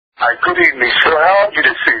Hi, good evening, sir. How are you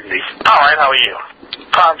this evening? All right, how are you?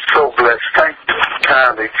 I'm so blessed. Thank you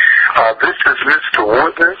kindly. This is Mr.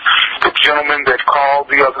 Woodard, the gentleman that called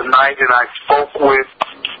the other night, and I spoke with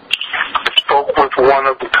one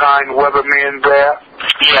of the kind weathermen there.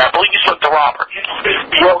 Yeah, I believe you spoke to Robert.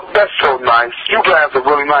 Well, that's so nice. You guys are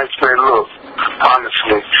really nice, man. Look,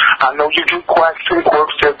 honestly, I know you do quacks and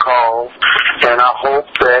quirks that call, and I hope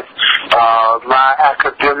that my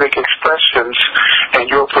academic expressions and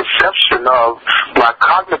your perception of my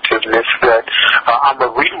cognitiveness that I'm a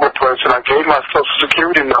readable person. I gave my social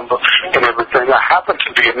security number and everything. I happen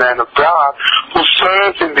to be a man of God who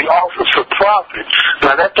serves in the office of prophet.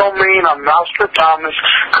 Now, that don't mean I'm Nostradamus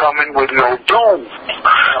coming with no doom.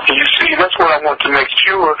 You see, that's what I want to make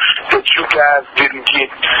sure that you guys didn't get.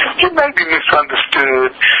 You may be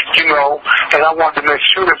misunderstood, you know, and I wanted to make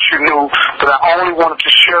sure that you knew that I only wanted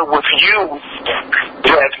to share with you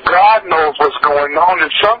that God knows what's going on,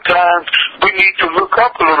 and sometimes we need to look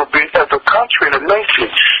up a little bit as a country and a nation.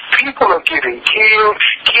 People are getting killed,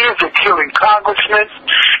 kids are killing congressmen,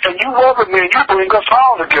 and you weathermen, you bring us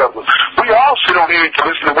all together. We all sit on here to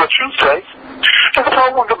listen to what you say. And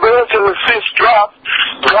so when the birds and the fish dropped,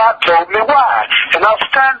 God told me why. And I'll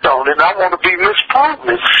stand on it, and I want to be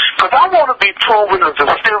misproven. Because I want to be proven as a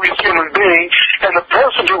serious human being and a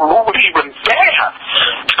person who would even dare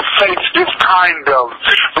to face this kind of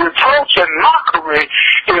reproach and mockery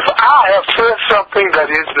if I have said something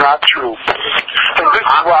that is not true. And this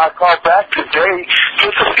is why I called back today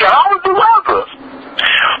just to see how was the weather.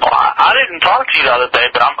 Well, I didn't talk to you the other day,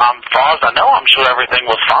 but as far as I know, I'm sure everything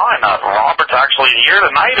was fine. Robert's actually here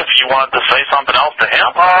tonight if you wanted to say something else to him.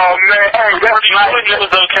 Oh, man, hey, that's nice. He was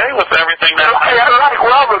okay with everything that Hey, I like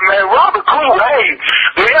Robert, man. Robert, cool. Hey,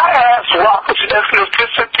 may I ask Robert's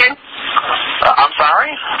ethnicity? I'm sorry?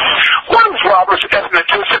 What is Robert's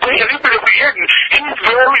ethnicity? And even if he isn't, he's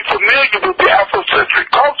very familiar with the Afrocentric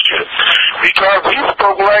culture because he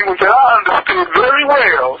spoke language that I understood very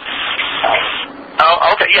well.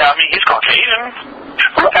 Oh, okay, yeah, I mean, he's Caucasian.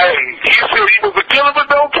 Hey, he said he was a killer but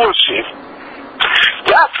don't push it.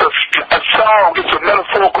 That's a song, it's a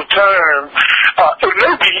metaphorical term. It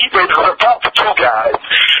may be even about the two guys.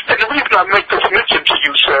 And the reason I make this mention to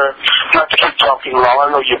you, sir, not to keep talking long,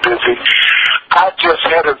 I know you're busy. I just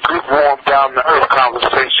had a good warm down the earth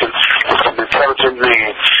conversation with some intelligent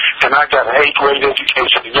men. And I got an 8th grade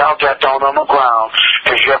education, and y'all got down on the ground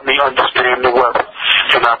and helped me understand the weather.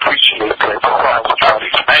 And I appreciate that.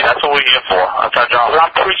 Hey, that's what we're here for. That's our job. Well,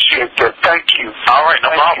 I appreciate that. Thank you. All right,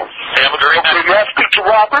 no problem. Have a great night. May I speak to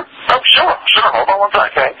Robert? Oh, sure. Hold on one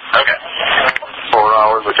second. Okay. 4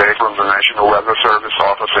 hours a day from the National Weather Service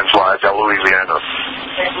office in Slidell, Louisiana.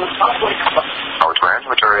 Our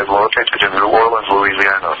transmitter is located in New Orleans,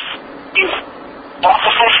 Louisiana. These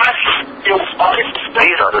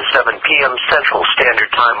are the 7 p.m. Central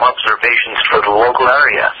Standard Time observations for the local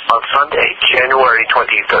area on Sunday, January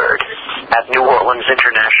 23rd. At New Orleans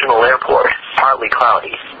International Airport, partly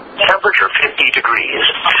cloudy. Temperature 50 degrees.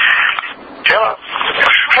 Hello.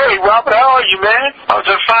 Hey, Robert, how are you, man? I'm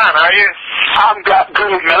just fine. How are you? I'm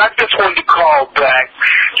good, man. I just wanted to call back.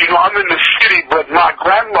 You know, I'm in the city, but my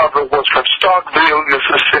grandmother was from Starkville,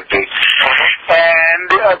 Mississippi.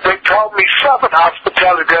 And they told me Southern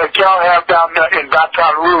hospitality that y'all have down there in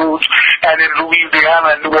Baton Rouge and in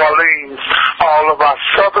Louisiana and New Orleans, all of our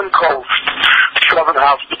southern coast, Southern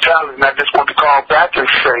hospitality. And I just want to call back and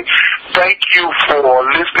say thank you for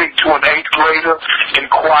listening to an 8th grader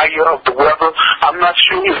inquire of the weather. I'm not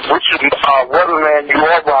sure which weatherman you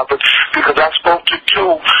are, Robert, because I spoke to 2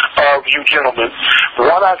 of you gentlemen.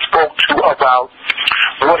 One I spoke to about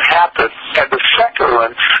what happened, and the second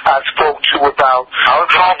one I spoke to about how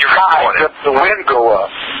high does the wind go up.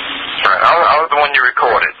 Right. I was the one you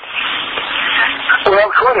recorded. Well, I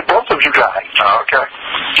recorded both of you guys. Oh, okay.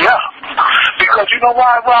 Yeah. Because you know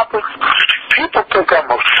why, Robert? People think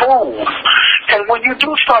I'm a fool. And when you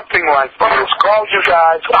do something like this, call you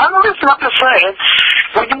guys, I know this is not the saying,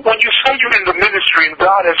 when you say you're in the ministry and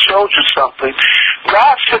God has showed you something,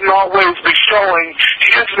 God shouldn't always be showing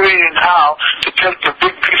his men how to take the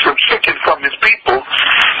big piece of chicken from his people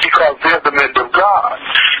because they're the men of God.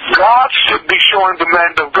 God should be showing the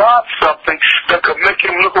man of God something that could make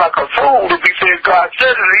him look like a fool if he says God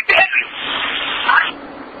said it and he didn't.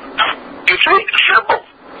 You see, it's simple.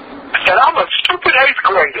 And I'm a stupid 8th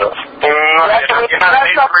grader. You're not an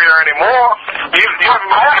 8th grader anymore. You haven't been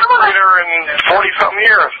an 8th grader in 40-something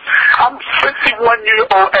years. I'm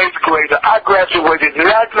 51-year-old 8th grader. I graduated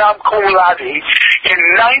magna cum laude in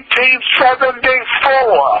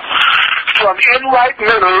 1974 from Enright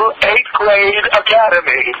Middle 8th grade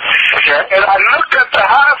academy. Okay. And I looked at the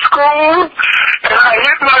high school and I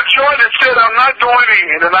hit my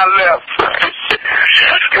in and I left.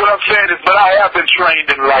 What I'm saying is, but I have been trained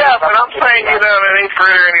in life. Yeah, but I'm saying you're not an 8th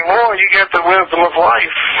grader anymore. You get the wisdom of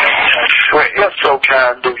life. Well, that's so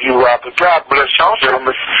kind of you, Robert. God bless you,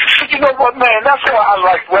 gentlemen. You know what, man? That's why I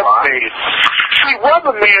like weathermen. See,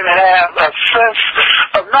 weathermen have a sense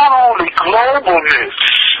of not only globalness,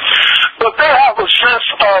 but they have a sense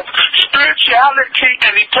of spirituality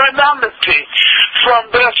and eternality from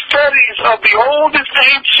their studies of the oldest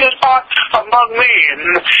ancient art among men.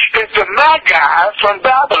 It's the Magi from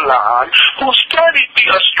Babylon who studied the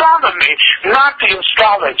astronomy, not the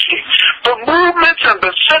astrology. The movements and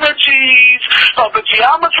the synergies of the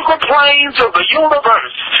geometrical planes of the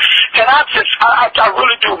universe. And I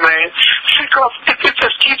really do, man. Because it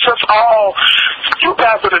just keeps us all. You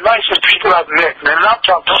guys are the nicest people I've met, man. And I've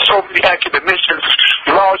talked to so many academicians,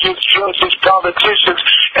 lawyers, judges, politicians,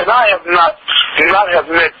 and I have not have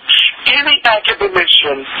met any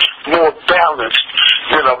academician more balanced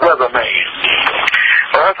than a weatherman.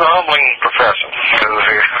 Well, that's a humbling profession.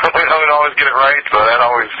 We don't always get it right, but that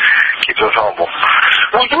always keeps us humble.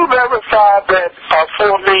 Will you verify that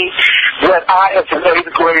for me that I, as an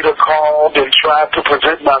 8th grader, called and tried to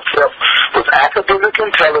present myself with academic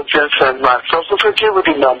intelligence and my Social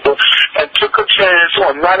Security number and took a chance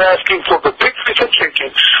on not asking for the big piece of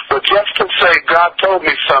chicken, but just to say, God told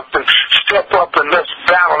me something, step up and let's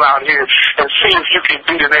battle out here and see if you can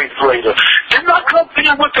beat an 8th grader. Didn't I come to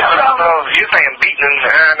you with that? You're saying beating in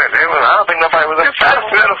there, and I don't think nobody was in a battle.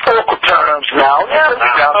 That's metaphorical terms now. Yeah,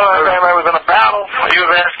 everybody was in a battle.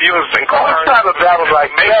 You was in court. It's not a battle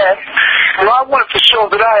like that. Well, I wanted to show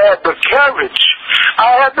that I had the courage. I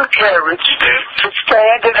had the courage to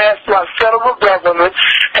stand and ask my federal government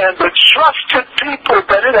and the trusted people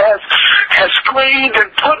that it has screened and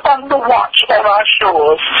put on the watch on our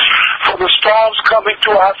shores for the storms coming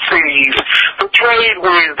to our seas, the trade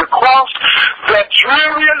winds across that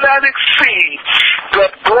dreary Atlantic Sea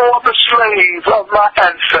that bore the slaves of my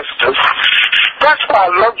ancestors. That's why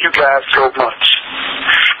I love you guys so much.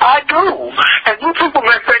 I do. And you people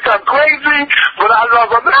may think I'm crazy, but I love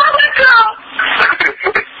America.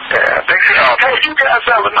 Yeah, thank you. Hey, you guys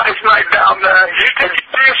have a nice night down there. And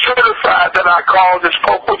you're certified that I called and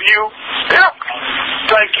spoke with you. Yep.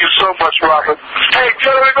 Thank you so much, Robert. Hey,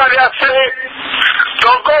 tell everybody I said,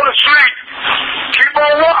 don't go to sleep. Keep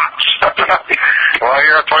on watch. Well,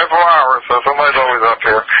 you're at 24 hours, so somebody's always up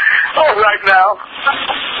here. All right now.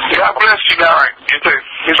 God bless you now. All right, you too.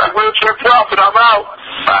 It's a wheelchair prophet. I'm out.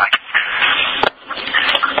 Bye.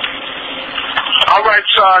 All right,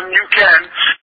 son, you can